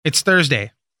It's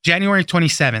Thursday, January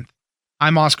 27th.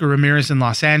 I'm Oscar Ramirez in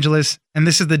Los Angeles, and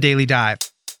this is the Daily Dive.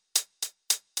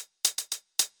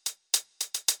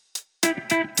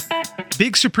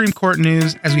 Big Supreme Court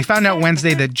news as we found out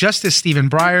Wednesday that Justice Stephen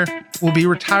Breyer will be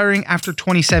retiring after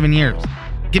 27 years,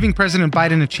 giving President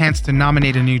Biden a chance to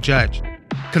nominate a new judge.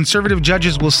 Conservative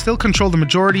judges will still control the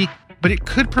majority, but it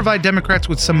could provide Democrats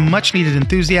with some much-needed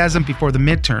enthusiasm before the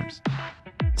midterms.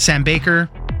 Sam Baker,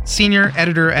 senior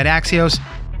editor at Axios,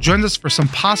 joins us for some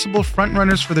possible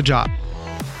frontrunners for the job.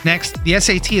 Next, the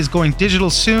SAT is going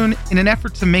digital soon in an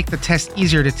effort to make the test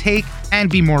easier to take and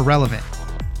be more relevant.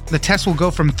 The test will go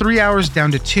from 3 hours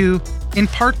down to 2, in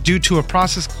part due to a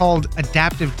process called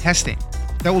adaptive testing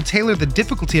that will tailor the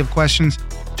difficulty of questions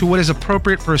to what is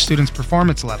appropriate for a student's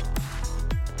performance level.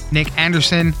 Nick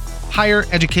Anderson, higher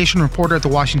education reporter at The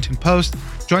Washington Post,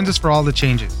 joins us for all the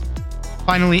changes.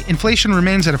 Finally, inflation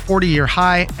remains at a 40-year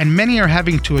high, and many are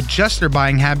having to adjust their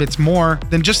buying habits more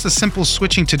than just the simple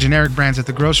switching to generic brands at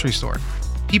the grocery store.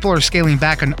 People are scaling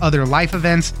back on other life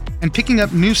events and picking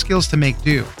up new skills to make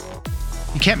do.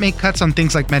 You can't make cuts on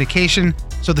things like medication,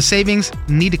 so the savings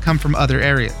need to come from other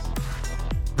areas.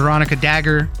 Veronica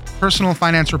Dagger, personal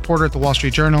finance reporter at The Wall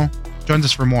Street Journal, joins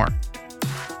us for more.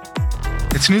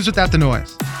 It's news without the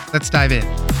noise. Let's dive in.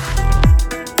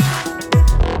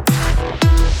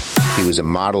 He was a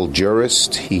model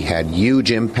jurist. He had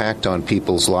huge impact on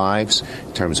people's lives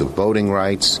in terms of voting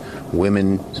rights,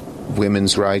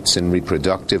 women's rights and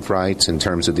reproductive rights, in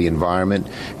terms of the environment,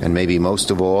 and maybe most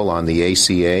of all on the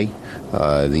ACA,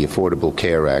 the Affordable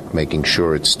Care Act, making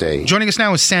sure it stays. Joining us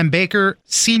now is Sam Baker,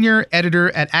 senior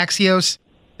editor at Axios.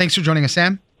 Thanks for joining us,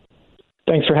 Sam.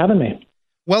 Thanks for having me.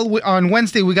 Well, on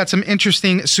Wednesday, we got some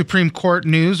interesting Supreme Court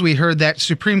news. We heard that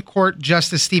Supreme Court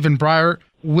Justice Stephen Breyer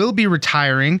will be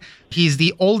retiring. He's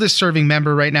the oldest serving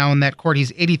member right now in that court.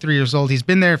 He's 83 years old. He's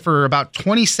been there for about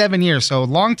 27 years, so a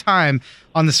long time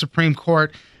on the Supreme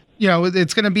Court. You know,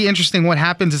 it's going to be interesting what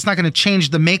happens. It's not going to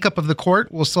change the makeup of the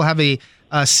court. We'll still have a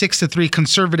 6-3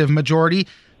 conservative majority,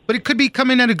 but it could be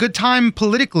coming at a good time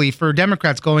politically for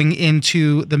Democrats going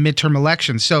into the midterm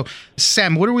elections. So,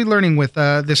 Sam, what are we learning with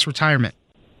this retirement?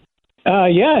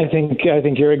 I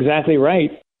think you're exactly right.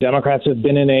 Democrats have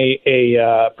been in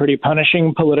a pretty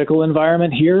punishing political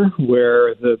environment here,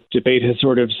 where the debate has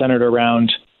sort of centered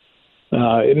around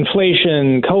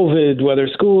inflation, COVID, whether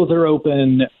schools are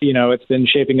open. You know, it's been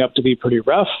shaping up to be pretty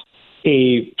rough.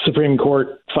 A Supreme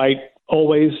Court fight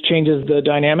always changes the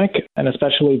dynamic, and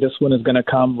especially this one is going to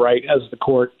come right as the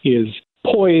court is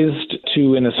poised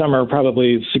to, in the summer,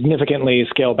 probably significantly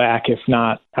scale back, if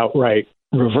not outright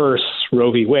reverse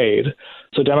Roe v. Wade.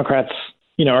 So Democrats,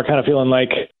 are kind of feeling like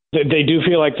they do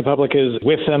feel like the public is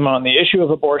with them on the issue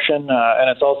of abortion, and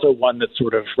it's also one that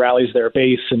sort of rallies their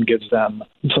base and gives them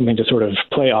something to sort of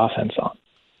play offense on.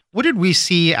 What did we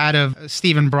see out of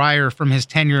Stephen Breyer from his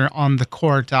tenure on the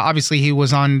court? Obviously, he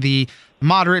was on the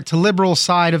moderate to liberal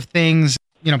side of things.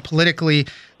 Politically,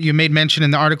 you made mention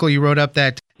in the article you wrote up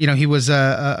that, he was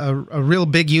a real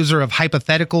big user of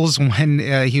hypotheticals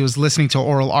when he was listening to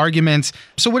oral arguments.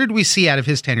 So what did we see out of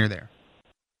his tenure there?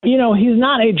 He's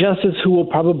not a justice who will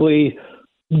probably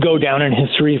go down in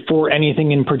history for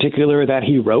anything in particular that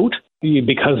he wrote.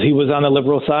 Because he was on the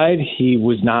liberal side, he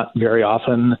was not very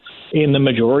often in the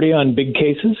majority on big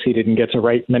cases. He didn't get to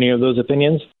write many of those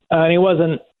opinions. And he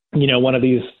wasn't, one of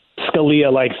these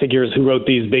Scalia-like figures who wrote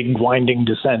these big winding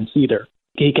dissents either.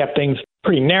 He kept things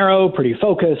pretty narrow, pretty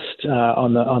focused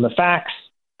on the facts.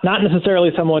 Not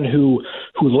necessarily someone who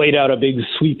laid out a big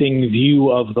sweeping view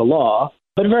of the law,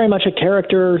 but very much a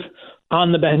character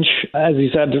on the bench. As you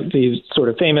said, he's sort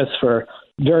of famous for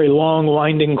very long,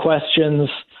 winding questions.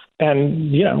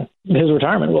 And, his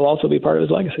retirement will also be part of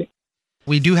his legacy.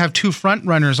 We do have two front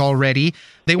runners already.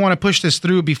 They want to push this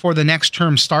through before the next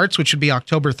term starts, which would be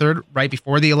October 3rd, right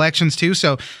before the elections too.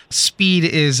 So speed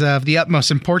is of the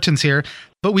utmost importance here.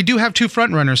 But we do have two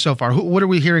front runners so far. What are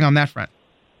we hearing on that front?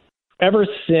 Ever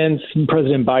since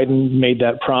President Biden made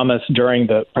that promise during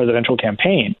the presidential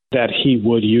campaign that he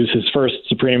would use his first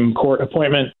Supreme Court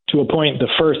appointment to appoint the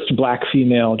first black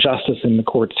female justice in the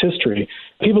court's history,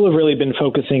 people have really been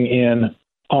focusing in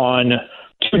on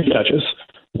two judges.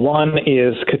 One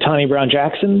is Ketanji Brown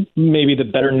Jackson, maybe the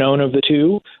better known of the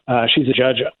two. She's a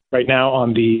judge right now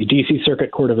on the D.C.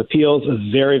 Circuit Court of Appeals,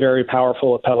 a very, very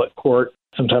powerful appellate court,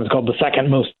 sometimes called the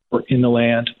second most court in the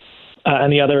land.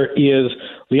 And the other is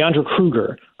Leandra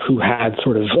Kruger, who had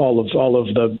sort of all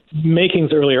of the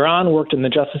makings earlier on, worked in the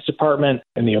Justice Department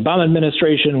in the Obama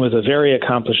administration, was a very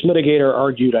accomplished litigator,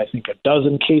 argued, I think, a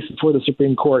dozen cases for the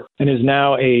Supreme Court, and is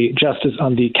now a justice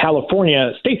on the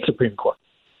California State Supreme Court.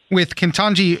 With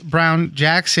Ketanji Brown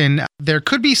Jackson, there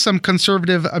could be some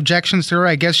conservative objections to her.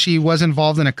 I guess she was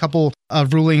involved in a couple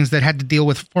of rulings that had to deal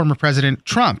with former President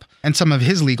Trump and some of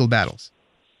his legal battles.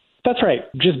 That's right.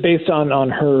 Just based on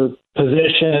her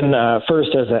position,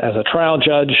 first as a trial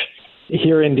judge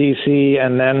here in D.C.,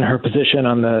 and then her position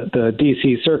on the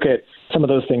D.C. circuit, some of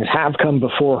those things have come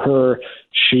before her.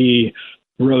 She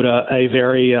wrote a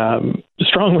very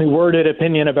strongly worded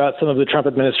opinion about some of the Trump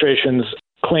administration's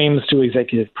claims to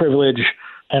executive privilege,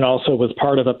 and also was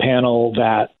part of a panel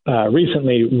that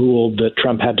recently ruled that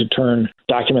Trump had to turn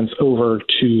documents over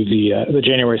to the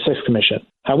January 6th Commission.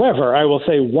 However, I will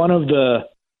say one of the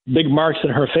big marks in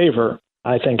her favor,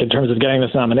 I think, in terms of getting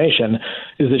this nomination,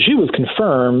 is that she was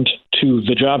confirmed to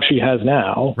the job she has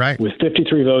now, right, with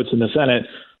 53 votes in the Senate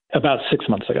about 6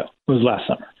 months ago. It was last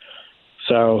summer.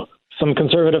 So some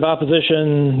conservative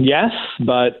opposition, yes,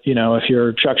 but, if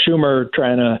you're Chuck Schumer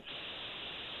trying to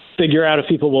figure out if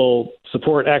people will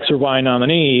support X or Y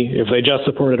nominee if they just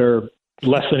supported her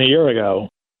less than a year ago.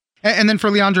 And then for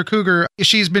Leandra Cougar,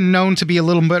 she's been known to be a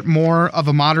little bit more of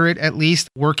a moderate, at least,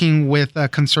 working with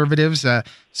conservatives.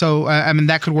 So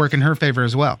that could work in her favor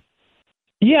as well.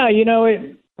 Yeah,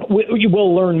 we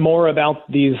will learn more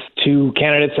about these two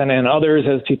candidates and others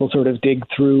as people sort of dig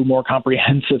through more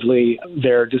comprehensively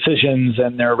their decisions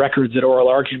and their records at oral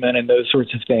argument and those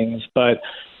sorts of things. But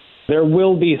there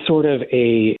will be sort of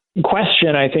a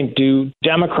question, I think, do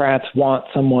Democrats want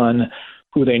someone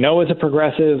who they know is a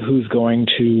progressive, who's going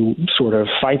to sort of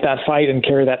fight that fight and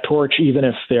carry that torch, even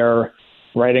if they're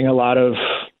writing a lot of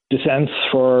dissents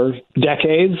for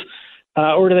decades?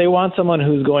 Or do they want someone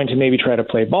who's going to maybe try to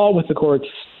play ball with the court's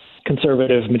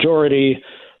conservative majority,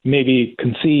 maybe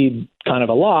concede kind of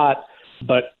a lot,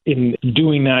 but in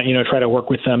doing that, try to work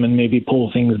with them and maybe pull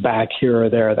things back here or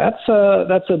there? That's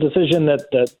a decision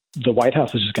that the White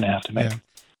House is just going to have to make. Yeah.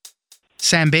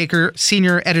 Sam Baker,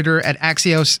 senior editor at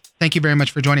Axios, thank you very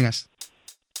much for joining us.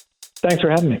 Thanks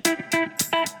for having me.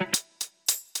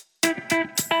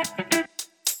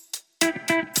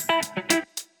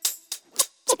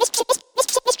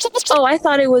 Oh, I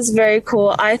thought it was very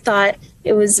cool. I thought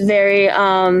it was very,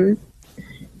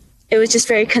 it was just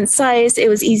very concise. It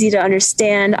was easy to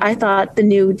understand. I thought the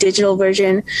new digital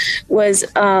version was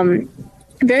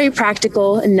very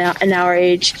practical in our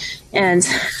age, and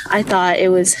I thought it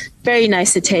was very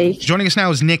nice to take. Joining us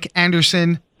now is Nick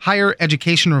Anderson, higher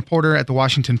education reporter at The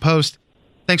Washington Post.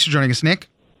 Thanks for joining us, Nick.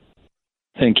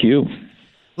 Thank you.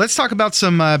 Let's talk about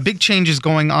some big changes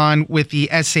going on with the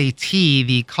SAT,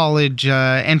 the college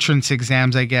entrance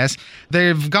exams, I guess.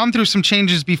 They've gone through some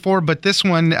changes before, but this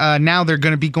one, now they're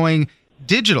going to be going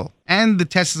digital, and the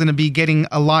test is going to be getting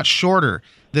a lot shorter.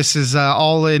 This is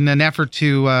all in an effort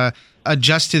to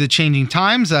adjust to the changing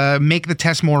times, make the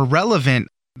test more relevant,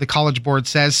 the College Board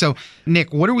says. So,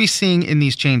 Nick, what are we seeing in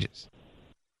these changes?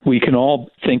 We can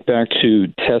all think back to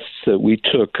tests that we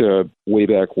took way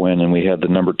back when, and we had the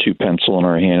number 2 pencil in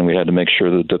our hand, and we had to make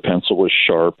sure that the pencil was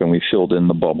sharp, and we filled in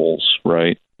the bubbles,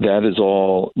 right? That is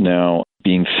all now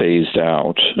being phased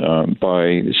out.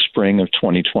 By spring of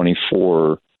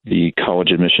 2024, the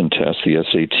college admission test, the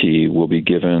SAT, will be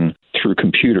given through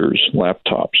computers,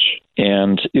 laptops,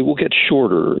 and it will get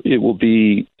shorter. It will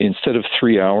be, instead of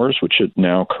 3 hours, which it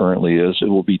now currently is, it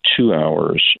will be 2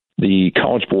 hours. The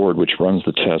College Board, which runs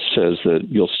the test, says that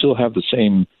you'll still have the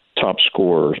same top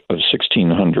score of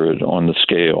 1,600 on the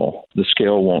scale. The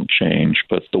scale won't change,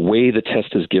 but the way the test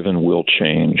is given will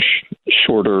change,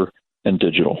 shorter and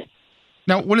digital.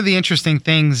 Now, one of the interesting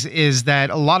things is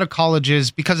that a lot of colleges,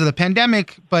 because of the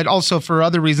pandemic, but also for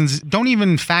other reasons, don't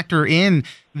even factor in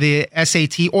the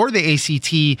SAT or the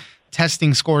ACT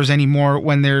testing scores anymore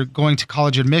when they're going to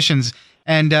college admissions.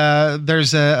 And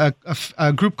there's a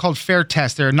group called Fair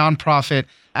Test. They're a nonprofit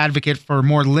advocate for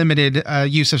more limited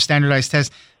use of standardized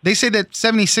tests. They say that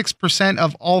 76%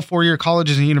 of all four-year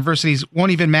colleges and universities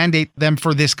won't even mandate them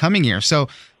for this coming year. So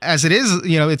as it is,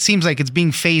 it seems like it's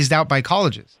being phased out by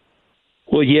colleges.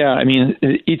 Well, yeah, I mean,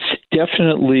 it's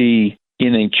definitely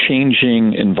in a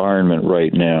changing environment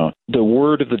right now. The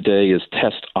word of the day is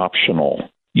test optional.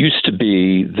 Used to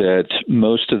be that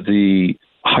most of the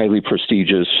highly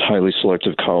prestigious, highly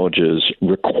selective colleges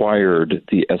required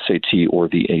the SAT or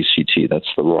the ACT. That's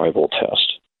the rival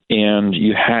test. And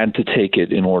you had to take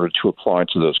it in order to apply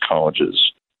to those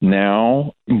colleges.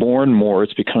 Now, more and more,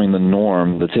 it's becoming the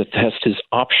norm that the test is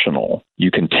optional.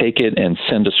 You can take it and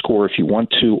send a score if you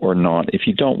want to or not if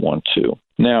you don't want to.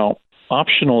 Now,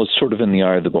 optional is sort of in the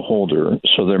eye of the beholder.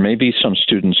 So there may be some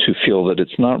students who feel that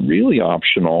it's not really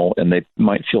optional and they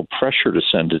might feel pressure to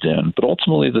send it in, but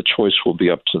ultimately the choice will be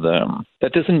up to them.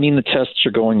 That doesn't mean the tests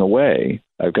are going away,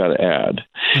 I've got to add.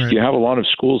 Right. You have a lot of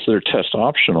schools that are test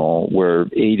optional where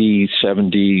 80,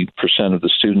 70% of the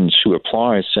students who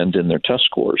apply send in their test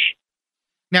scores.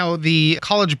 Now, the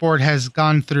College Board has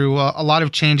gone through a lot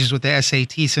of changes with the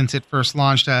SAT since it first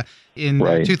launched. In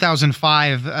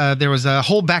 2005, there was a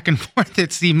whole back and forth,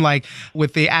 it seemed like,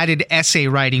 with the added essay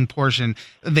writing portion.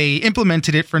 They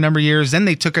implemented it for a number of years, then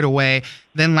they took it away.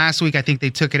 Then last week, I think they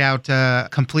took it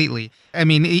out completely. I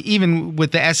mean, even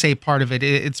with the essay part of it,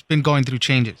 it's been going through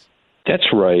changes.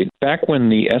 That's right. Back when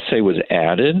the essay was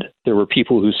added, there were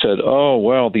people who said, oh,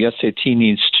 well, the SAT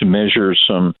needs to measure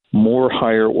some more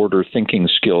higher order thinking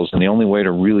skills. And the only way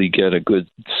to really get a good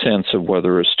sense of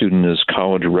whether a student is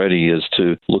college ready is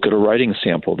to look at a writing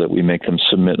sample that we make them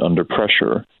submit under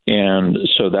pressure. And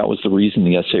so that was the reason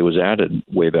the essay was added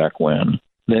way back when.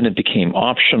 Then it became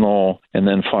optional, and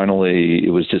then finally it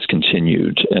was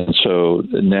discontinued. And so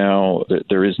now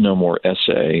there is no more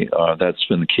essay. That's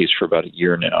been the case for about a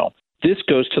year now. This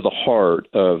goes to the heart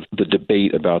of the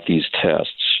debate about these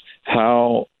tests.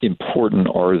 How important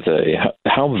are they?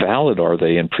 How valid are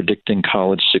they in predicting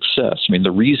college success? I mean, the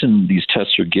reason these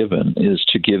tests are given is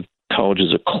to give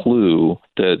colleges a clue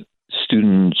that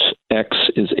student X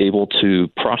is able to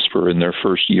prosper in their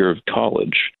first year of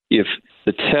college. If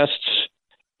the tests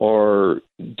are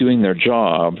doing their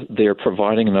job, they are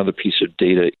providing another piece of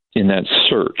data in that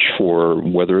search for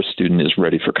whether a student is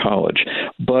ready for college.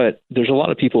 But there's a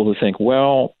lot of people who think,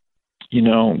 well, you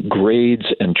know, grades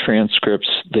and transcripts,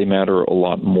 they matter a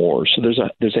lot more. So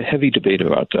there's a heavy debate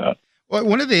about that. Well,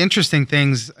 one of the interesting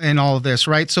things in all of this,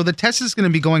 right? So the test is going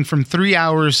to be going from 3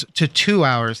 hours to 2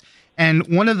 hours. And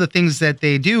one of the things that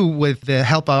they do with the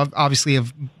help of, obviously,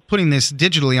 of putting this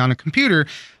digitally on a computer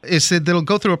is that they'll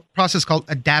go through a process called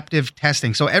adaptive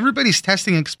testing. So everybody's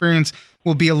testing experience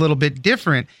will be a little bit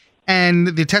different. And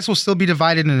the test will still be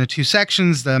divided into two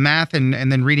sections, the math and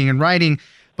then reading and writing.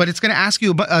 But it's going to ask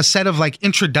you a set of like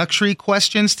introductory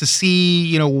questions to see,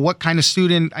 you know, what kind of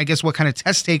student, I guess, what kind of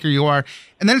test taker you are.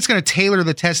 And then it's going to tailor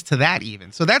the test to that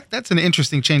even. So that's an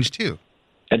interesting change too.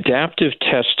 Adaptive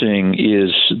testing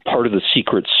is part of the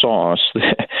secret sauce,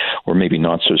 or maybe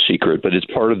not so secret, but it's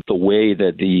part of the way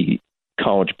that the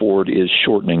College Board is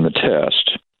shortening the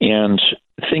test. And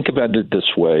think about it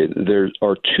this way. There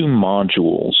are two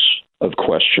modules of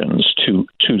questions, two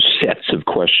sets of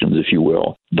questions, if you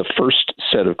will. The first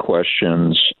set of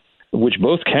questions, which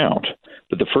both count,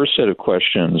 but the first set of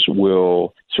questions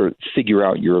will sort of figure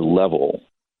out your level.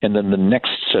 And then the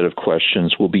next set of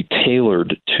questions will be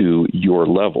tailored to your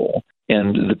level.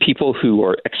 And the people who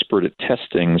are expert at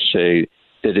testing say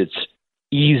that it's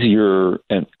easier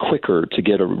and quicker to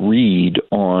get a read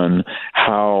on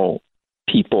how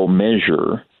people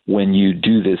measure when you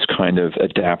do this kind of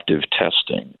adaptive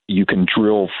testing. You can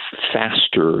drill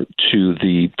faster to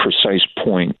the precise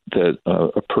point that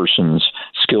a person's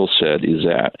skill set is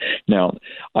at. Now,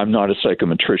 I'm not a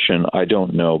psychometrician. I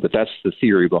don't know, but that's the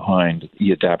theory behind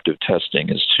the adaptive testing,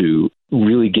 is to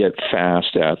really get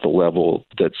fast at the level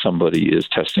that somebody is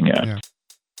testing at. Yeah.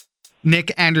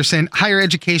 Nick Anderson, higher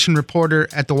education reporter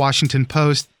at The Washington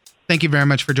Post. Thank you very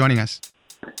much for joining us.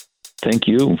 Thank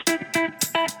you.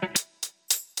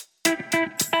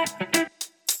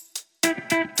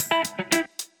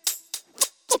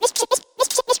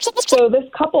 So this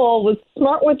couple was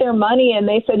smart with their money, and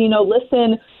they said, you know,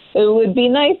 listen, it would be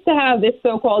nice to have this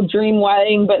so-called dream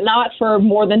wedding, but not for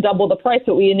more than double the price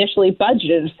that we initially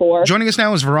budgeted for. Joining us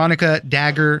now is Veronica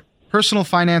Dagger, personal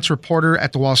finance reporter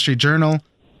at the Wall Street Journal.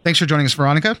 Thanks for joining us,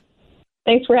 Veronica.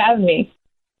 Thanks for having me.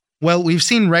 Well, we've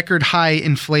seen record high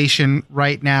inflation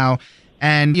right now.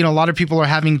 And, you know, a lot of people are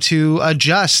having to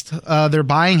adjust their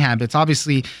buying habits.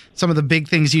 Obviously, some of the big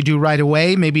things you do right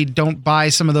away, maybe don't buy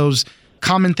some of those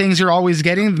common things you're always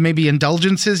getting, maybe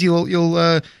indulgences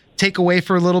you'll take away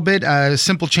for a little bit.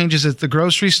 Simple changes at the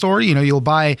grocery store. You know, you'll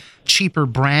buy cheaper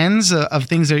brands of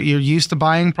things that you're used to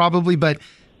buying probably. But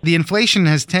the inflation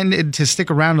has tended to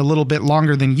stick around a little bit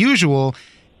longer than usual.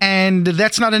 And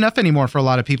that's not enough anymore for a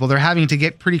lot of people. They're having to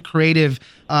get pretty creative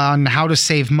on how to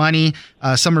save money.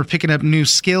 Some are picking up new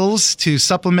skills to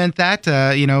supplement that.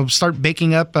 Start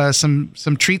baking up some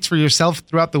treats for yourself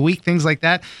throughout the week, things like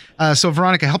that. So,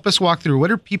 Veronica, help us walk through.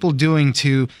 What are people doing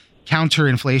to counter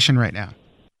inflation right now?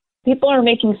 People are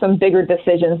making some bigger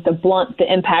decisions to blunt the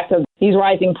impact of these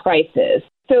rising prices.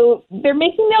 So they're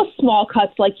making those small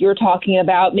cuts like you're talking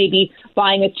about, maybe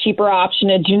buying a cheaper option,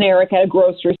 a generic at a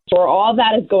grocery store. All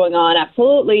that is going on,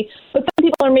 absolutely. But some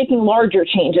people are making larger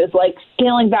changes, like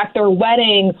scaling back their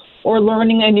wedding or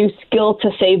learning a new skill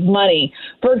to save money.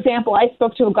 For example, I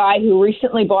spoke to a guy who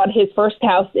recently bought his first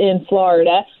house in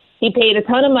Florida. He paid a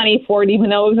ton of money for it,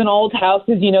 even though it was an old house,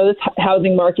 because, this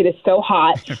housing market is so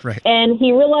hot. Right. And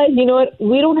he realized,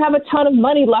 we don't have a ton of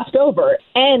money left over.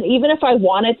 And even if I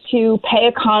wanted to pay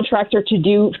a contractor to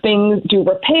do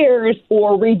repairs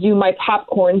or redo my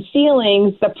popcorn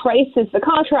ceilings, the prices the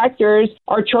contractors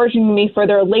are charging me for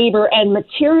their labor and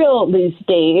material these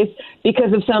days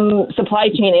because of some supply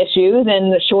chain issues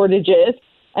and the shortages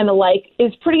and the like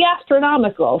is pretty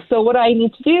astronomical. So what I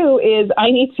need to do is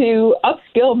I need to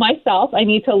upskill myself. I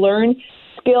need to learn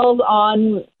skills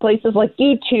on places like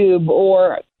YouTube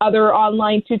or other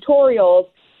online tutorials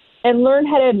and learn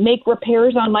how to make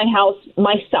repairs on my house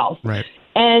myself. Right.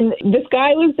 And this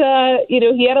guy was,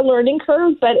 he had a learning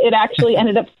curve, but it actually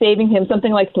ended up saving him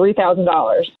something like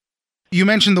 $3,000. You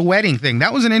mentioned the wedding thing.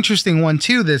 That was an interesting one,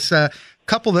 too. This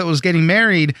couple that was getting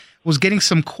married was getting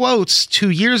some quotes 2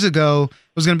 years ago.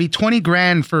 It was going to be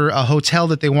 $20,000 for a hotel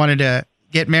that they wanted to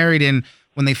get married in.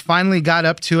 When they finally got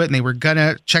up to it and they were going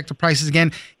to check the prices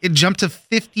again, it jumped to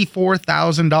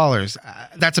 $54,000.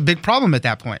 That's a big problem at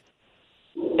that point.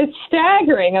 It's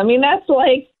staggering. I mean, that's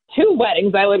like 2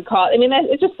 weddings, I would call it. I mean,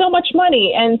 it's just so much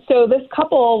money. And so this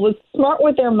couple was smart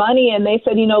with their money, and they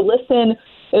said, listen,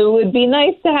 it would be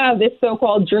nice to have this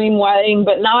so-called dream wedding,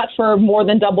 but not for more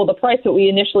than double the price that we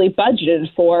initially budgeted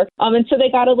for. And so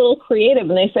they got a little creative,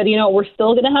 and they said, we're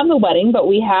still going to have the wedding, but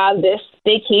we have this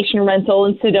vacation rental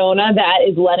in Sedona that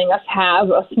is letting us have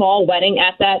a small wedding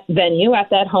at that venue, at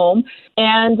that home,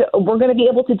 and we're going to be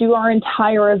able to do our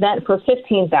entire event for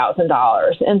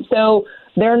 $15,000. And so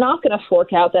they're not going to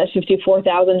fork out that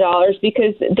 $54,000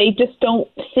 because they just don't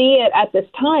see it at this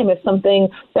time as something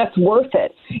that's worth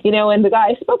it. And the guy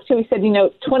I spoke to, he said,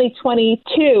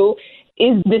 2022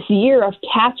 is this year of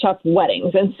catch-up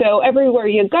weddings. And so everywhere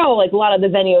you go, like a lot of the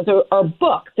venues are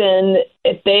booked. And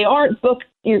if they aren't booked,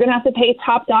 you're going to have to pay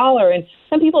top dollar. And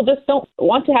some people just don't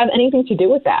want to have anything to do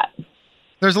with that.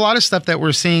 There's a lot of stuff that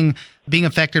we're seeing being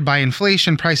affected by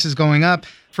inflation, prices going up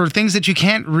for things that you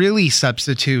can't really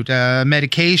substitute,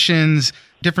 medications,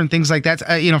 different things like that.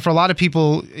 For a lot of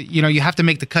people, you have to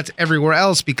make the cuts everywhere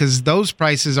else because those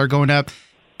prices are going up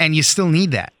and you still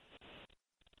need that.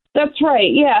 That's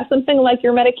right. Yeah, something like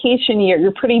your medication,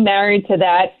 you're pretty married to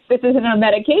that. This isn't a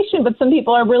medication, but some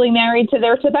people are really married to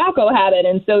their tobacco habit,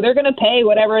 and so they're going to pay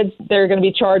whatever they're going to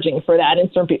be charging for that in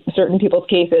certain people's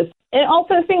cases. And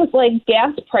also things like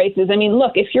gas prices. I mean,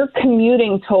 look, if you're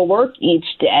commuting to work each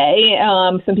day,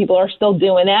 some people are still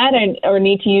doing that or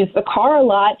need to use the car a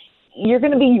lot. You're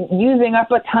going to be using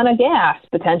up a ton of gas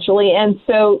potentially. And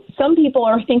so some people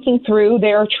are thinking through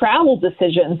their travel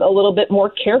decisions a little bit more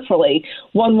carefully.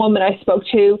 One woman I spoke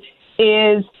to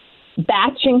is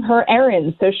batching her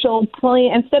errands. So she'll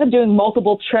instead of doing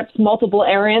multiple trips, multiple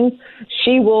errands,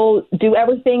 she will do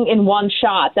everything in one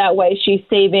shot. That way she's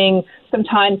saving some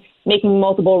time making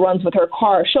multiple runs with her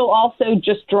car. She'll also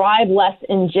just drive less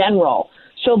in general.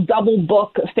 She'll double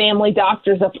book family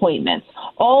doctor's appointments.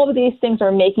 All of these things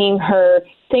are making her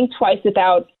think twice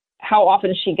about how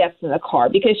often she gets in the car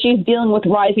because she's dealing with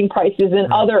rising prices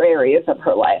in other areas of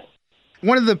her life.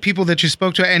 One of the people that you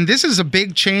spoke to, and this is a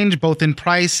big change both in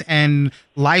price and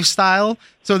lifestyle.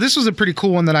 So this was a pretty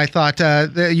cool one that I thought.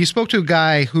 You spoke to a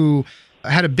guy who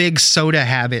had a big soda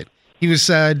habit. He was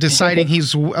deciding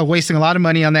he's wasting a lot of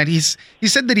money on that. He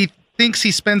said that he thinks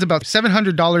he spends about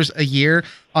 $700 a year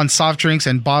on soft drinks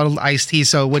and bottled iced tea.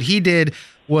 So what he did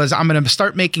was, I'm going to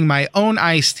start making my own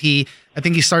iced tea. I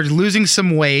think he started losing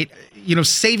some weight,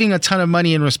 saving a ton of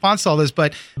money in response to all this,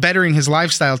 but bettering his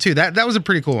lifestyle too. That was a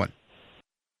pretty cool one.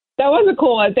 That was a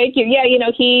cool one. Thank you. Yeah,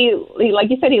 he like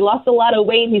you said, he lost a lot of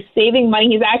weight. He's saving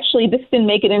money. This didn't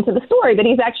make it into the story, but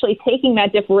he's actually taking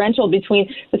that differential between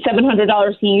the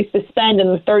 $700 he used to spend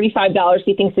and the $35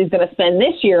 he thinks he's going to spend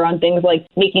this year on things like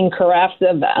making carafes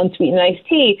of unsweetened iced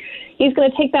tea. He's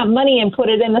going to take that money and put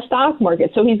it in the stock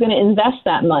market. So he's going to invest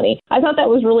that money. I thought that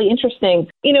was really interesting.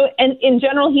 And in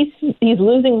general, he's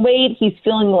losing weight. He's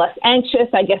feeling less anxious,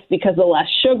 I guess, because of less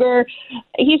sugar.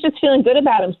 He's just feeling good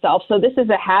about himself. So this is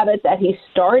a habit that he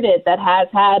started that has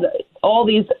had all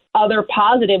these other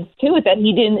positives to it that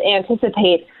he didn't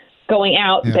anticipate going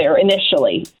out there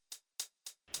initially.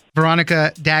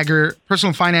 Veronica Dagher,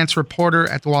 personal finance reporter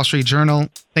at the Wall Street Journal.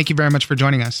 Thank you very much for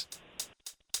joining us.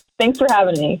 Thanks for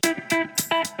having me.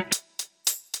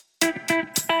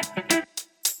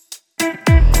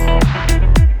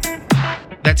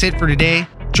 That's it for today.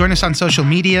 Join Join us on social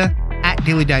media at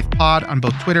Daily Dive Pod on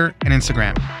both Twitter and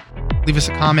Instagram. Leave us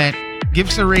a comment, give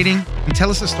us a rating, and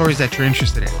tell us the stories that you're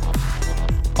interested in.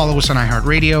 Follow us on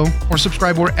iHeartRadio or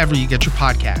subscribe wherever you get your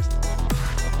podcasts.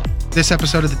 This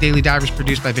episode of The Daily Dive is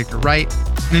produced by Victor Wright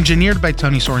and engineered by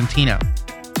Tony Sorrentino.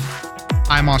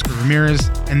 I'm Oscar Ramirez,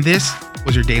 and this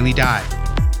was your Daily Dive.